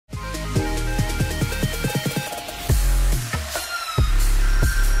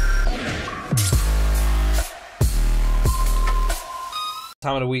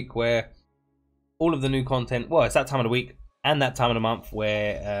time of the week where all of the new content, well, it's that time of the week and that time of the month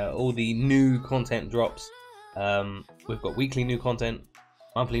where all the new content drops. We've got weekly new content,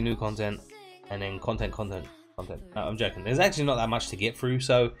 monthly new content, and then content. No, I'm joking. There's actually not that much to get through,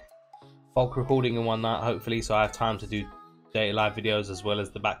 so bulk recording in one night, hopefully, so I have time to do daily live videos as well as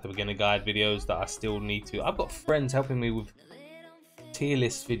the back to beginner guide videos that I still need to. I've got friends helping me with tier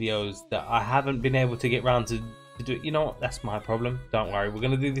list videos that I haven't been able to get around to do. You know what? That's my problem. Don't worry. We're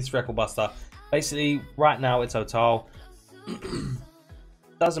gonna do this record buster. Basically, right now it's Ottarl.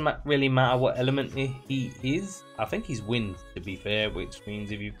 Doesn't really matter what element he is. I think he's wind, to be fair, which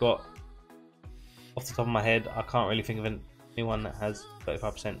means if you've got, off the top of my head, I can't really think of anyone that has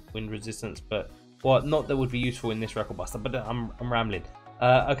 35% wind resistance, but well, not that would be useful in this record buster. But I'm rambling.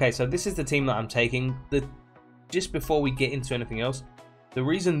 Okay, so this is the team that I'm taking. Just before we get into anything else, the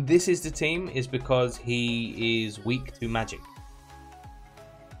reason this is the team is because he is weak to magic.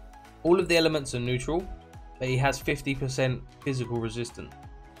 All of the elements are neutral, but he has 50% physical resistance.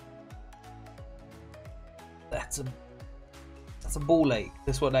 That's a ball ache.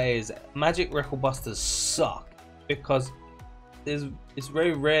 That's what that is. Magic record busters suck because it's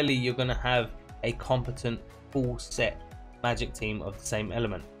very rarely you're gonna have a competent full set magic team of the same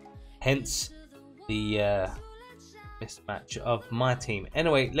element. Hence the mismatch of my team.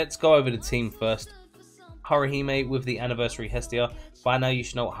 Anyway, let's go over the team first. Haruhime with the anniversary Hestia. By now you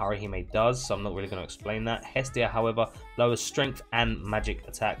should know what Haruhime does, so I'm not really going to explain that. Hestia, however, lowers strength and magic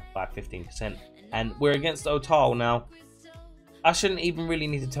attack by 15%. And we're against Ottarl now. I shouldn't even really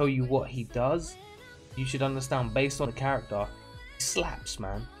need to tell you what he does. You should understand based on the character. He slaps,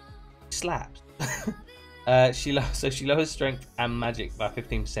 man. He slaps. She lowers strength and magic by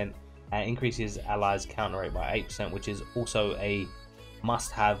 15%. And increases allies counter rate by 8%, which is also a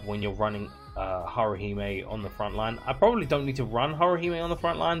must-have when you're running Haruhime on the front line. I probably don't need to run Haruhime on the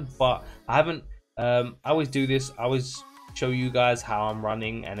front line, but I haven't. I always do this. I always show you guys how I'm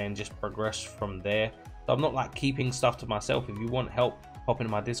running and then just progress from there. So I'm not like keeping stuff to myself. If you want help, hop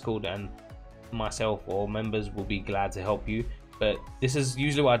into my Discord and myself or members will be glad to help you. But this is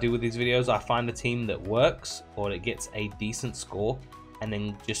usually what I do with these videos. I find a team that works or that gets a decent score and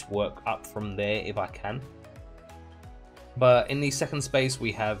then just work up from there if I can. But in the second space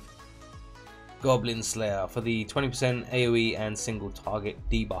we have Goblin Slayer for the 20% AoE and single target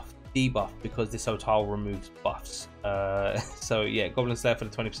debuff because this Ottarl removes buffs. So yeah, Goblin Slayer for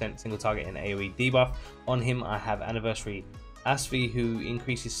the 20% single target and AoE debuff. On him I have Anniversary Asvi, who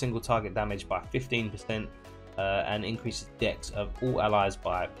increases single target damage by 15% and increases dex of all allies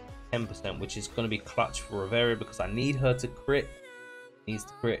by 10%, which is going to be clutch for Reveria because I need her to crit. Needs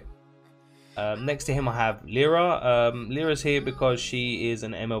to crit. Next to him I have Lyra. Lyra's here because she is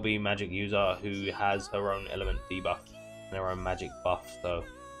an MLB magic user who has her own element debuff and her own magic buff, so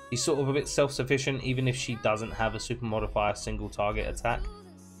she's sort of a bit self-sufficient even if she doesn't have a super modifier single target attack.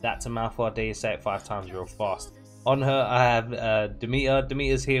 That's a mouthful. I dare you say it 5 times real fast. On her I have Demeter.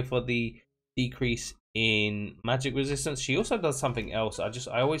 Demeter's here for the decrease in magic resistance. She also does something else.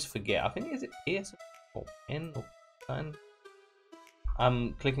 I always forget. I think is it PS or N or 9?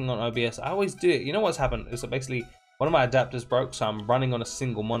 I'm clicking on OBS. I always do it. You know what's happened is that basically one of my adapters broke, so I'm running on a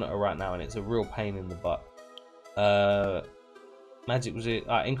single monitor right now, and it's a real pain in the butt. Magic resist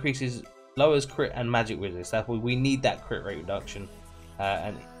increases, lowers crit and magic resist. Therefore, we need that crit rate reduction,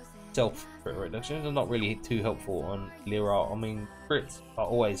 and self crit rate reduction is not really too helpful on Lyra. I mean, crits are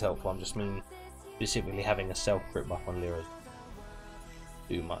always helpful. I'm just meaning specifically having a self crit buff on Lyra.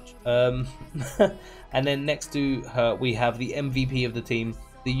 Too much. And then next to her we have the MVP of the team,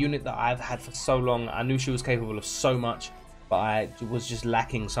 the unit that I've had for so long. I knew she was capable of so much, but I was just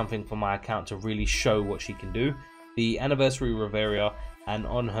lacking something for my account to really show what she can do. The Anniversary Reveria, and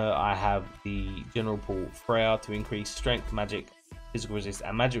on her I have the General Pool Freya to increase strength, magic, physical resist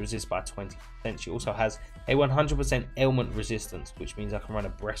and magic resist by 20%. She also has a 100% ailment resistance, which means I can run a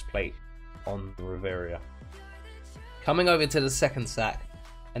breastplate on the Reveria. Coming over to the second sack,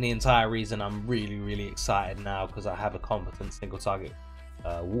 and the entire reason I'm really excited now because I have a competent single target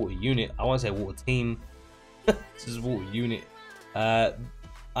water unit. I want to say water team. This is water unit.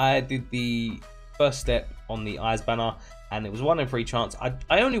 I did the first step on the Eyes banner and it was 1 in 3 chance.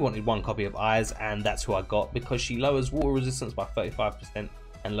 I only wanted 1 copy of Eyes and that's who I got because she lowers water resistance by 35%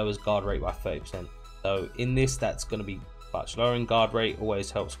 and lowers guard rate by 30%. So in this that's going to be clutch. Lowering guard rate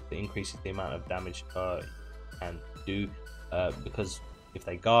always helps with the increases the amount of damage and do because if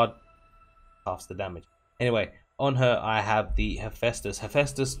they guard, halves the damage. Anyway, on her I have the Hephaestus.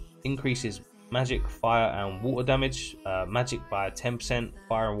 Hephaestus increases magic, fire and water damage. Magic by 10%,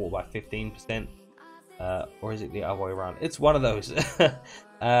 fire and water by 15%. or is it the other way around? It's one of those.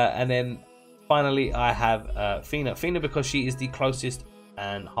 And then finally I have Fina. Fina, because she is the closest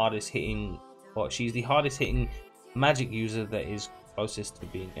and hardest hitting, or she's the hardest hitting magic user that is closest to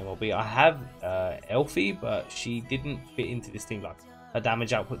being MLB. I have Elfie, but she didn't fit into this team. Like, her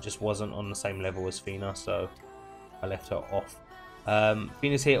damage output just wasn't on the same level as Fina, so I left her off.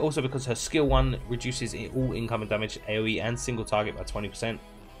 Fina's here also because her skill 1 reduces all incoming damage, AoE and single target by 20%, and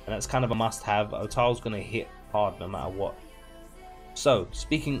that's kind of a must have. Ottarl's going to hit hard no matter what. So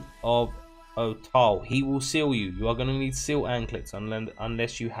speaking of Ottarl, he will seal you. You are going to need seal anklets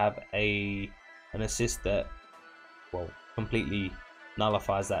unless you have an assist that, well, completely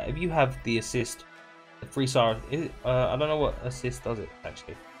nullifies that. If you have the assist, the 3-star, I don't know what assist does it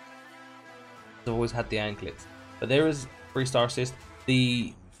actually. I've always had the anklets, but there is 3-star assist.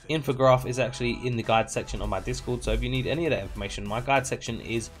 The infograph is actually in the guide section on my Discord, so if you need any of that information, my guide section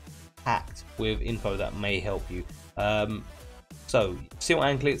is packed with info that may help you. So seal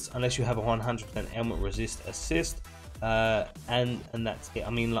anklets unless you have a 100% ailment resist assist, and that's it. I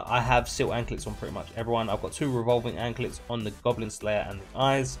mean, like, I have seal anklets on pretty much everyone. I've got 2 revolving anklets on the Goblin Slayer and the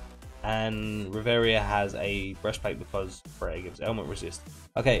Eyes, and Reveria has a breastplate because Freya gives ailment resist.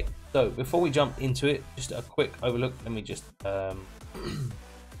 Okay, so before we jump into it, just a quick overlook. Let me just turn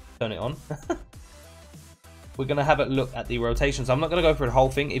it on. We're going to have a look at the rotations. I'm not going to go through the whole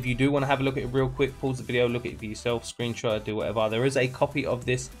thing. If you do want to have a look at it real quick, pause the video, look at it for yourself, screenshot it, do whatever. There is a copy of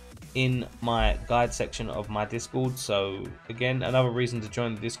this in my guide section of my Discord. So again, another reason to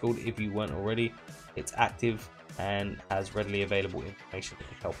join the Discord if you weren't already. It's active and has readily available information that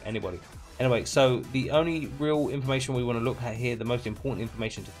can help anybody. Anyway, so the only real information we want to look at here, the most important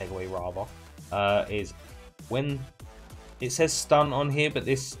information to take away rather, is when it says stun on here, but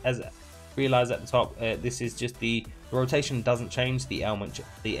this, as realize at the top, this is just the rotation doesn't change, the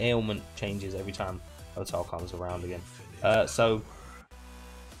ailment changes every time Ottarl comes around again. So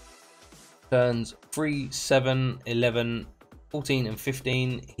turns 3, 7, 11, 14 and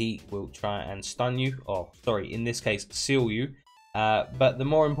 15, he will try and stun you, or sorry, in this case seal you. But the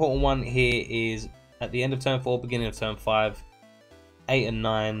more important one here is at the end of turn 4, beginning of turn 5, 8 and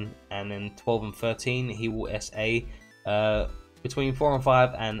 9, and then 12 and 13, he will SA. Between 4 and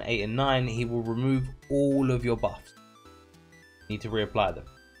 5 and 8 and 9, he will remove all of your buffs. You need to reapply them.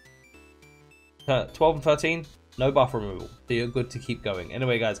 12 and 13, no buff removal, so you're good to keep going.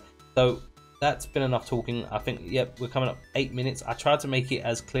 Anyway, guys, so that's been enough talking. I think, yep, we're coming up 8 minutes. I tried to make it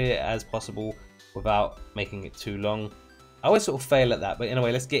as clear as possible without making it too long. I always sort of fail at that, but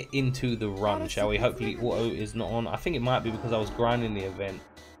anyway, let's get into the run, shall we? Hopefully auto is not on. I think it might be because I was grinding the event.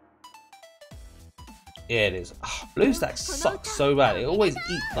 Yeah, it is. Oh, BlueStack sucks so bad. It always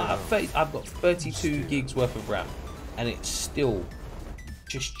eats. Like, I've got 32 gigs worth of RAM, and it still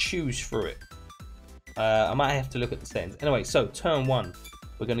just chews through it. I might have to look at the settings. Anyway, so turn 1,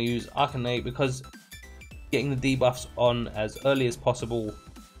 we're going to use Arcanate because getting the debuffs on as early as possible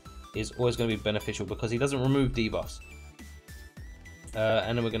is always going to be beneficial because he doesn't remove debuffs.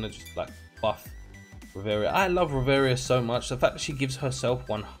 And then we're going to just like buff Reveria. I love Reveria so much. The fact that she gives herself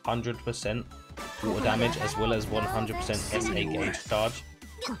 100% water damage as well as 100% SA gauge charge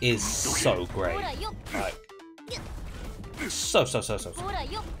is so great. Like, so.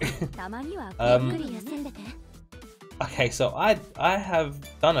 Okay, so I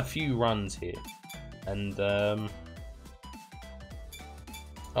have done a few runs here, and I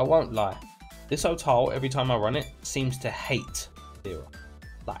won't lie, this Ottarl, every time I run it, seems to hate Lyra.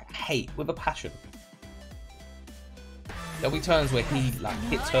 Like, hate with a passion. There'll be turns where he like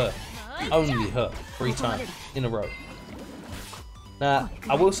hits her, only her, 3 times in a row. Now,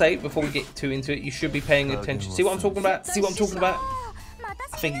 I will say, before we get too into it, you should be paying attention. See what I'm talking about? See what I'm talking about?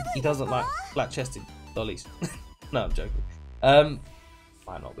 I think he doesn't like flat-chested dollies. No, I'm joking.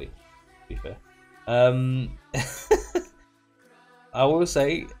 Might not be, to be fair. I will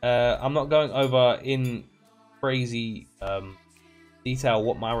say, I'm not going over in crazy detail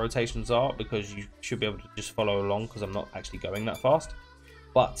what my rotations are, because you should be able to just follow along, because I'm not actually going that fast.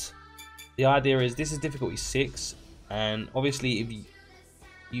 But the idea is, this is difficulty 6, and obviously if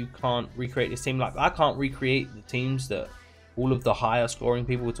you can't recreate this team, like I can't recreate the teams that all of the higher scoring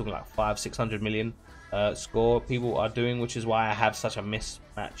people, we're talking like 500-600 million score people are doing, which is why I have such a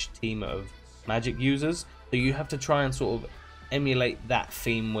mismatched team of magic users. So you have to try and sort of emulate that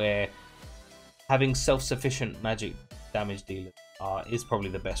theme where having self-sufficient magic damage dealers is probably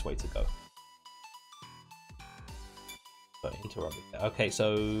the best way to go. But interrupted. Okay,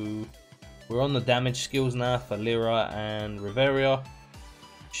 so we're on the damage skills now for Lyra and Reveria.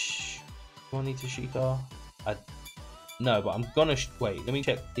 Do I need to shoot her? No, but I'm gonna wait. Let me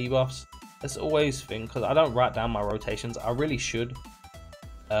check debuffs. let's always think, because I don't write down my rotations. I really should.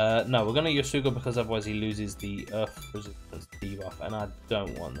 No, we're going to Yasuga because otherwise he loses the Earth Resistance debuff, and I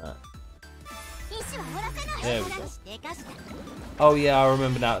don't want that. There we go. Oh yeah, I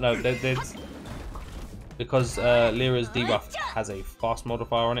remember now. No, there's... Because Lyra's debuff has a fast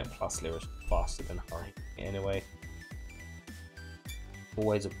modifier on it, plus Lyra's faster than Hari anyway.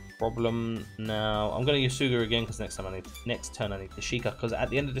 Always a problem. Now I'm going to Yasuga again because next turn I need to Sheikah, because at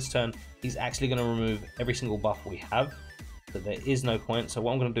the end of this turn he's actually going to remove every single buff we have, so there is no point. So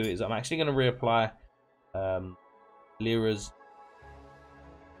what I'm going to do is I'm actually going to reapply Lyra's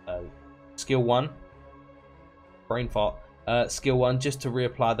skill 1, brain fart, skill 1, just to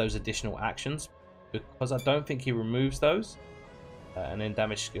reapply those additional actions, because I don't think he removes those. And then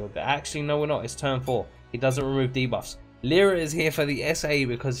damage skill. Actually, no, we're not. It's turn 4. He doesn't remove debuffs. Lyra is here for the SA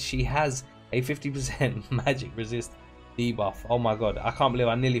because she has a 50% magic resist debuff. Oh my god, I can't believe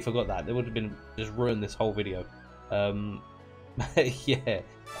I nearly forgot that. It would have been just ruined this whole video. Yeah,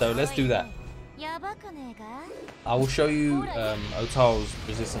 so let's do that. I will show you Ottarl's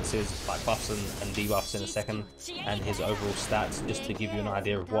resistances, like buffs and debuffs in a second, and his overall stats, just to give you an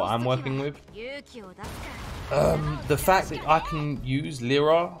idea of what I'm working with. The fact that I can use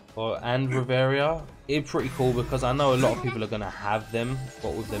Lyra and Reveria is pretty cool, because I know a lot of people are going to have them,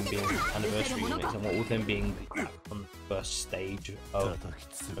 what with them being anniversary units and what with them being on the first stage of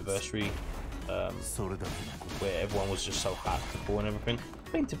anniversary, where everyone was just so hyped and everything.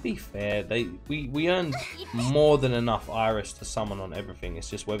 I mean, to be fair, we earned more than enough Iris to summon on everything. It's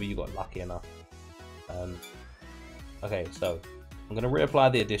just whether you got lucky enough. Okay, so I'm going to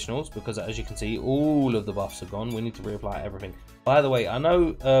reapply the additionals, because as you can see, all of the buffs are gone. We need to reapply everything. By the way, I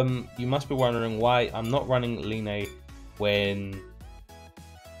know you must be wondering why I'm not running Line when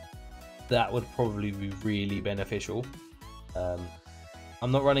that would probably be really beneficial.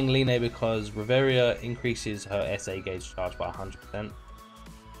 I'm not running Line because Reveria increases her SA gauge charge by 100%.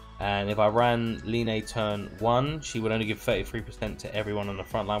 And if I ran Line turn 1, she would only give 33% to everyone on the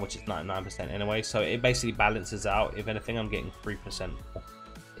front line, which is 99% anyway. So it basically balances out. If anything, I'm getting 3% more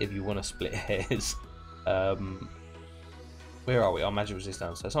if you want to split hairs. Where are we? Oh, magic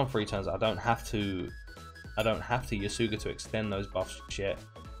resistance. So it's on 3 turns. I don't have to Yasuga to extend those buffs yet.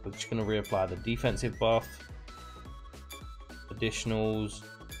 We're just going to reapply the defensive buff, additionals,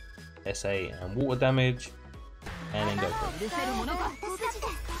 SA and water damage, and then go for it.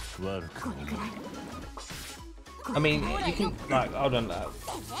 I mean, you can, like, hold on,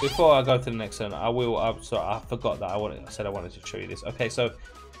 before I go to the next turn, I forgot that I said I wanted to show you this. Okay, so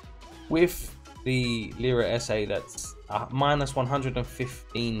with the Lyra SA, that's minus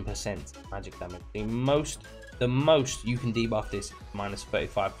 115% magic damage. The most you can debuff this is minus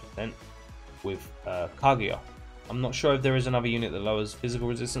 35% with Kaguya. I'm not sure if there is another unit that lowers physical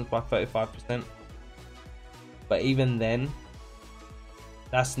resistance by 35%, but even then,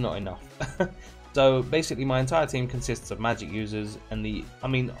 that's not enough. So basically my entire team consists of magic users, and I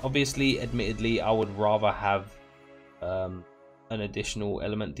mean, obviously, admittedly, I would rather have an additional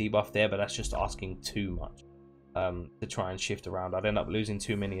element debuff there, but that's just asking too much to try and shift around. I'd end up losing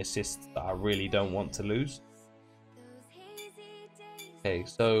too many assists that I really don't want to lose. Okay,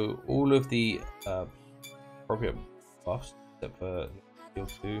 so all of the appropriate buffs except for skill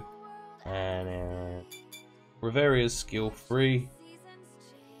 2, and then Reveria's skill 3.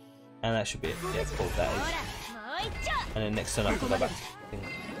 And that should be it. Yeah, cool, that is. And then next turn I can go back to things.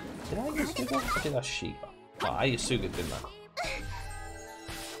 Did I Yasuga? I did Sheikah. Oh, I Yasuga, didn't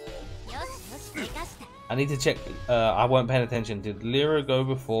I? I need to check. I weren't paying attention. Did Lyra go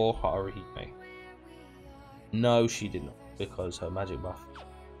before Haruhime? No, she did not, because her magic buff.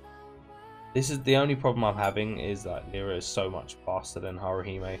 This is the only problem I'm having, is that Lyra is so much faster than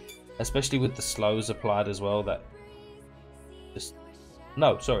Haruhime, especially with the slows applied as well. That just.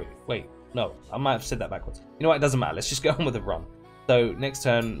 No, sorry, wait, no, I might have said that backwards. You know what, it doesn't matter, let's just go on with the run. So, next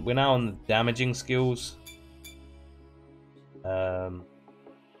turn, we're now on the damaging skills. I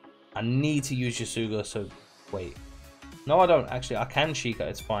need to use Yasuga, so, wait. No, I don't, actually, I can Sheikah,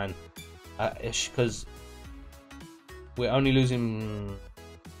 it's fine. Because we're only losing...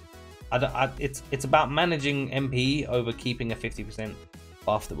 it's about managing MP over keeping a 50%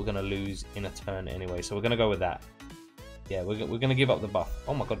 buff that we're going to lose in a turn anyway, so we're going to go with that. Yeah, we're gonna give up the buff.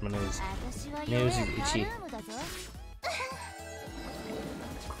 Oh my god, my nose is itchy.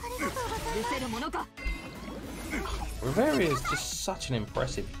 Reveria is just such an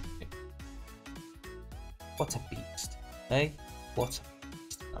impressive thing. What a beast, hey? What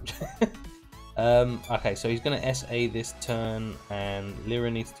a beast. Okay, so he's gonna SA this turn, and Lyra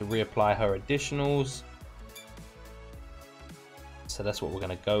needs to reapply her additionals. So that's what we're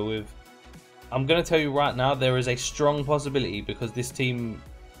gonna go with. I'm going to tell you right now, there is a strong possibility, because this team,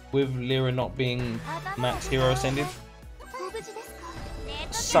 with Lyra not being max hero ascended,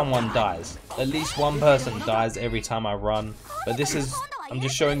 someone dies. At least one person dies every time I run. But this is, I'm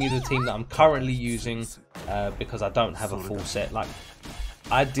just showing you the team that I'm currently using, because I don't have a full set. Like,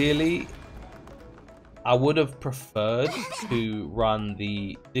 ideally, I would have preferred to run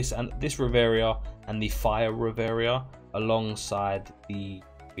this Reveria and the Fire Reveria alongside the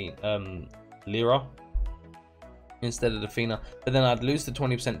Lyra instead of the Fina, but then I'd lose the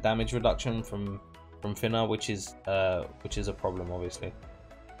 20% damage reduction from Fina, which is a problem, obviously.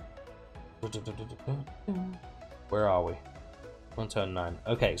 Where are we? On turn 9.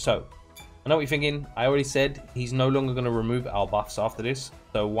 Okay, so I know what you're thinking. I already said he's no longer going to remove our buffs after this,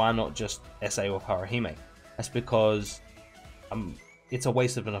 so why not just SA with Haruhime? That's because it's a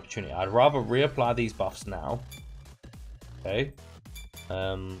waste of an opportunity. I'd rather reapply these buffs now. Okay.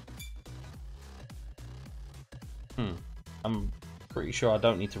 I'm pretty sure I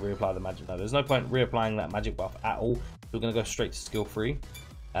don't need to reapply the magic. No, there's no point reapplying that magic buff at all. We're going to go straight to skill 3.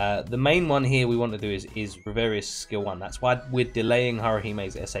 The main one here we want to do is Reveria's skill 1. That's why we're delaying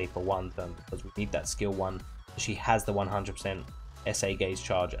Haruhime's SA for 1 turn, because we need that skill 1. She has the 100% SA gauge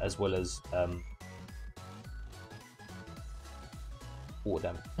charge as well as water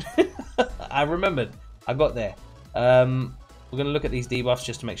damage. I remembered. I got there. We're going to look at these debuffs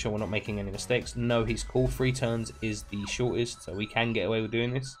just to make sure we're not making any mistakes. No, he's cool. 3 turns is the shortest, so we can get away with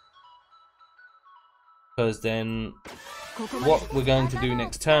doing this. Because then what we're going to do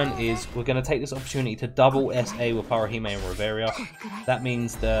next turn is we're going to take this opportunity to double SA with Haruhime and Reveria. That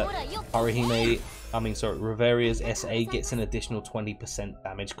means that Reveria's SA gets an additional 20%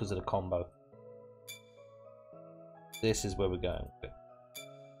 damage because of the combo. This is where we're going.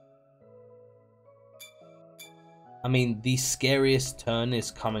 I mean, the scariest turn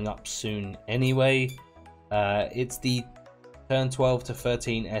is coming up soon anyway. It's the turn 12 to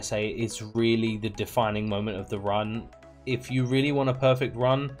 13 SA. It's really the defining moment of the run. If you really want a perfect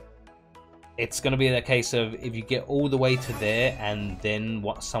run, it's going to be that case of if you get all the way to there and then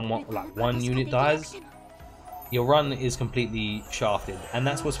one unit dies, your run is completely shafted. And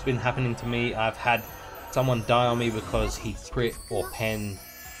that's what's been happening to me. I've had someone die on me because he crit or pen,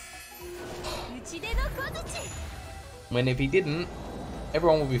 when if he didn't,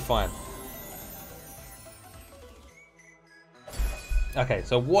 everyone would be fine. Okay,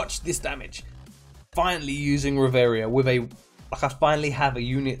 so watch this damage. Finally using Reveria with I finally have a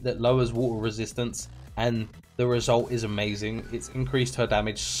unit that lowers water resistance, and the result is amazing. It's increased her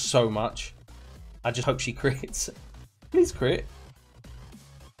damage so much. I just hope she crits. Please crit.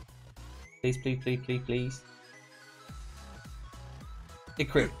 Please, please, please, please, please. It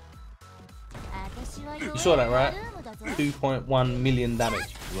crit. You saw that, right? 2.1 million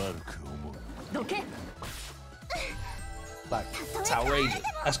damage. Like, it's outrageous.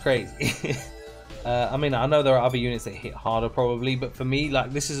 That's crazy. I mean, I know there are other units that hit harder probably, but for me,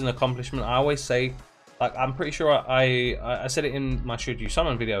 like, this is an accomplishment. I always say, like, I'm pretty sure I said it in my Should You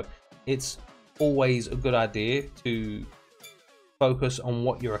Summon video. It's always a good idea to focus on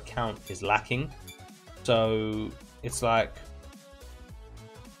what your account is lacking. So it's like,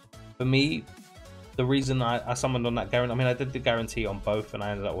 for me, the reason I summoned on that guarantee, I mean, I did the guarantee on both and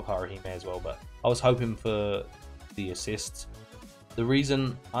I ended up with Haruhime as well, but I was hoping for the assists. The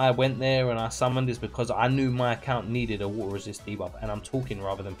reason I went there and I summoned is because I knew my account needed a water resist debuff, and I'm talking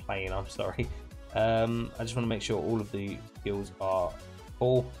rather than playing, I'm sorry. I just want to make sure all of the skills are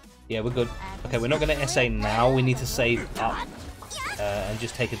full. Yeah, we're good. Okay, we're not going to SA now. We need to save up and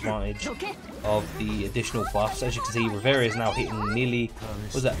just take advantage of the additional buffs. As you can see, Reveria is now hitting nearly,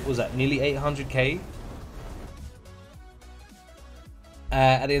 was that nearly 800k?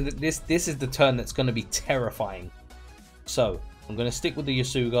 At the end of this is the turn that's going to be terrifying. So I'm going to stick with the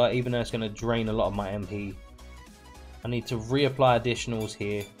Yasuga, even though it's going to drain a lot of my MP. I need to reapply additionals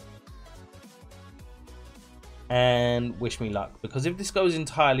here. And wish me luck, because if this goes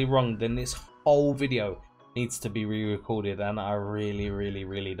entirely wrong, then this whole video needs to be re-recorded, and I really, really,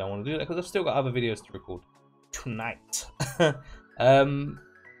 really don't want to do that because I've still got other videos to record tonight. Let's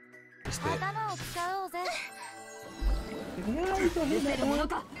do it.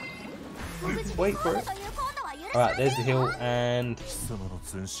 Wait for it. Alright, there's the heal, and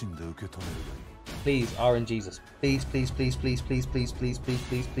please, RNGesus. Please, please, please, please, please, please, please, please,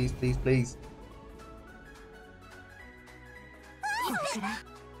 please, please, please, please.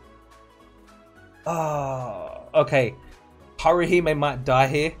 Oh, okay. Haruhime might die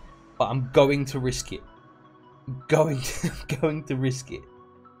here, but I'm going to risk it. Going to risk it.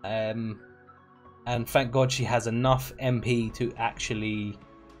 And thank God she has enough MP to actually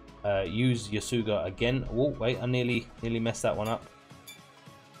use Yasuga again. Oh wait, I nearly messed that one up.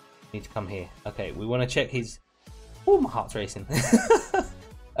 Need to come here. Okay, we want to check his. Oh, my heart's racing.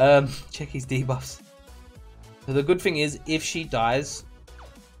 Check his debuffs. So the good thing is, if she dies,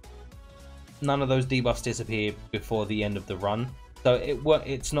 none of those debuffs disappear before the end of the run. So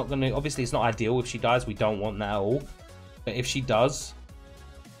it's not going to. Obviously, it's not ideal. If she dies, we don't want that at all. But if she does,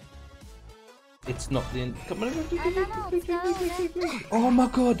 it's not the end. Come on. Oh my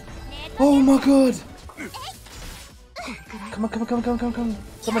god! Oh my god! Come on.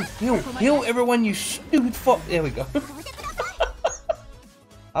 Someone heal everyone, you stupid fuck. There we go.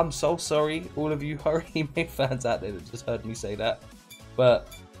 I'm so sorry, all of you Horihime fans out there that just heard me say that. But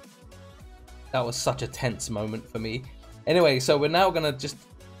that was such a tense moment for me. Anyway, so we're now going to just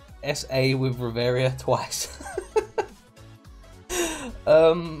SA with Riveria twice.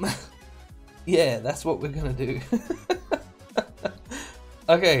 Yeah, that's what we're going to do.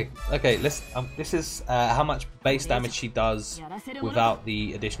 Okay, let's. This is how much base damage she does without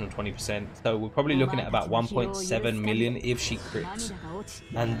the additional 20%. So we're probably looking at about 1.7 million if she crits,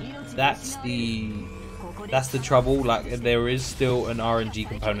 and that's the trouble. Like, there is still an RNG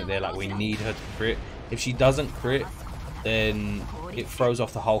component there. Like, we need her to crit. If she doesn't crit, then it throws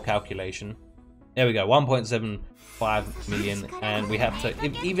off the whole calculation. There we go, 1.75 million, and we have to.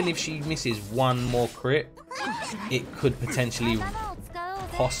 Even if she misses one more crit, it could potentially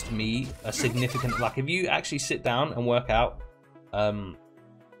cost me a significant. Like, if you actually sit down and work out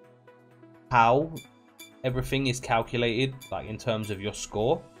how everything is calculated, like in terms of your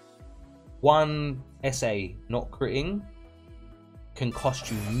score, one SA not critting can cost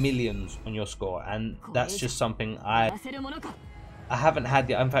you millions on your score, and that's just something I haven't had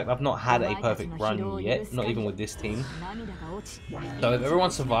yet. In fact, I've not had a perfect run yet, not even with this team. So if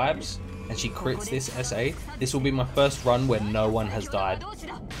everyone survives and she crits this SA, this will be my first run where no one has died.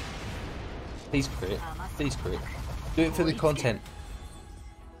 Please crit. Please crit. Do it for the content.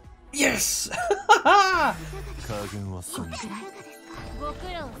 Yes!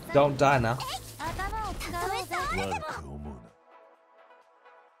 Don't die now.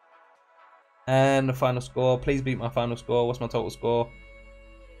 And the final score. Please beat my final score. What's my total score?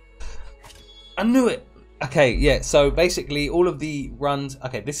 I knew it. Okay, yeah. So basically, all of the runs.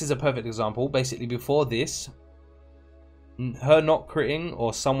 Okay, this is a perfect example. Basically, before this, her not critting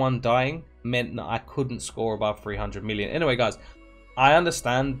or someone dying meant that I couldn't score above 300 million. Anyway, guys, I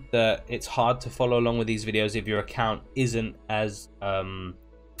understand that it's hard to follow along with these videos if your account isn't as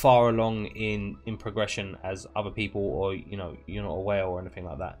far along in progression as other people, or you know, you're not a whale or anything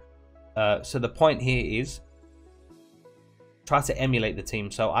like that. So the point here is try to emulate the team.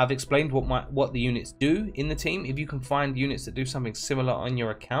 So I've explained what the units do in the team. If you can find units that do something similar on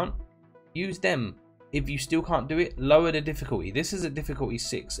your account, use them. If you still can't do it, lower the difficulty. This is a difficulty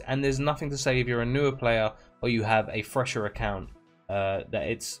 6, and there's nothing to say if you're a newer player or you have a fresher account that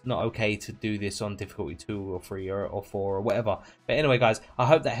it's not okay to do this on difficulty 2 or 3 or 4 or whatever. But anyway, guys, I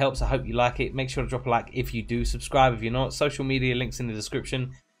hope that helps. I hope you like it. Make sure to drop a like if you do. Subscribe if you're not. Social media links in the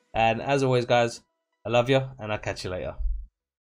description. And as always, guys, I love you, and I'll catch you later.